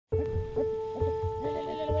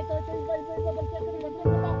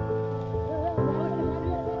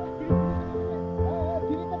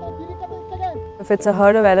If it's a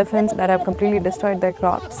herd of elephants that have completely destroyed their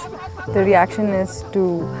crops, the reaction is to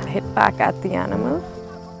hit back at the animal,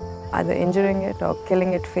 either injuring it or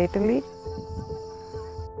killing it fatally.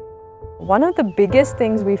 One of the biggest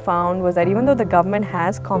things we found was that even though the government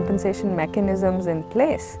has compensation mechanisms in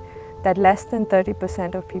place, that less than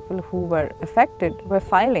 30% of people who were affected were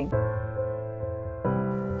filing.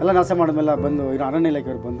 ಎಲ್ಲ ನಾಶ ಮಾಡಿದ್ಮೇಲೆ ಬಂದು ಅರಣ್ಯ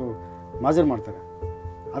ಇಲಾಖೆಯವರು ಬಂದು ಮಾಜೂರು ಮಾಡ್ತಾರೆ.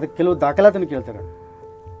 ಅದಕ್ಕೆ ಕೆಲವು ದಾಖಲಾತಿಯನ್ನು ಕೇಳ್ತಾರೆ.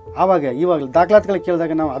 ಇವಾಗ ದಾಖಲಾತಿಗಳು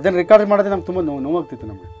ಕೇಳಿದಾಗ ನಾವು ಅದನ್ನು ರೆಕಾರ್ಡ್ ಮಾಡೋದೇ ನಮ್ಗೆ ತುಂಬ ನೋವಾಗ್ತಿತ್ತು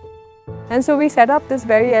ನಮಗೆ. And so we set up this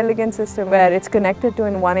very elegant system where it's connected to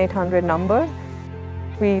an 1-800 number.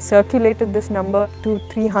 We circulated this number to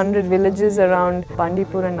 300 villages around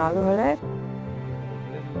Bandipur and Nagarhole.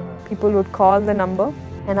 People would call the number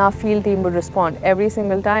and our field team would respond every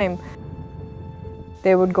single time.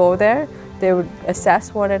 They would go there, they would assess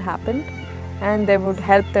what had happened, and they would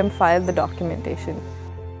help them file the documentation.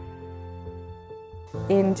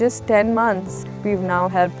 In just 10 months, we've now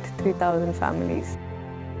helped 3,000 families.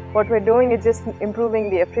 What we're doing is just improving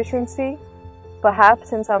the efficiency, perhaps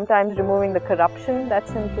and sometimes removing the corruption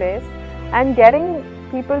that's in place, and getting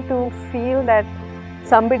people to feel that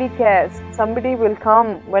somebody cares. Somebody will come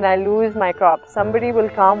when I lose my crop. Somebody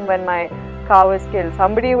will come when my cow is killed.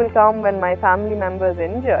 Somebody will come when my family member is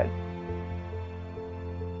injured.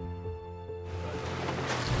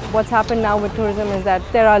 What's happened now with tourism is that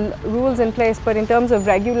there are rules in place, but in terms of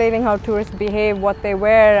regulating how tourists behave, what they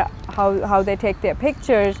wear, how they take their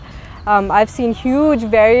pictures, I've seen huge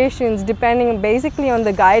variations depending basically on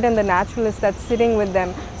the guide and the naturalist that's sitting with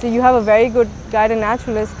them. So you have a very good guide and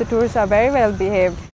naturalist, the tourists are very well behaved.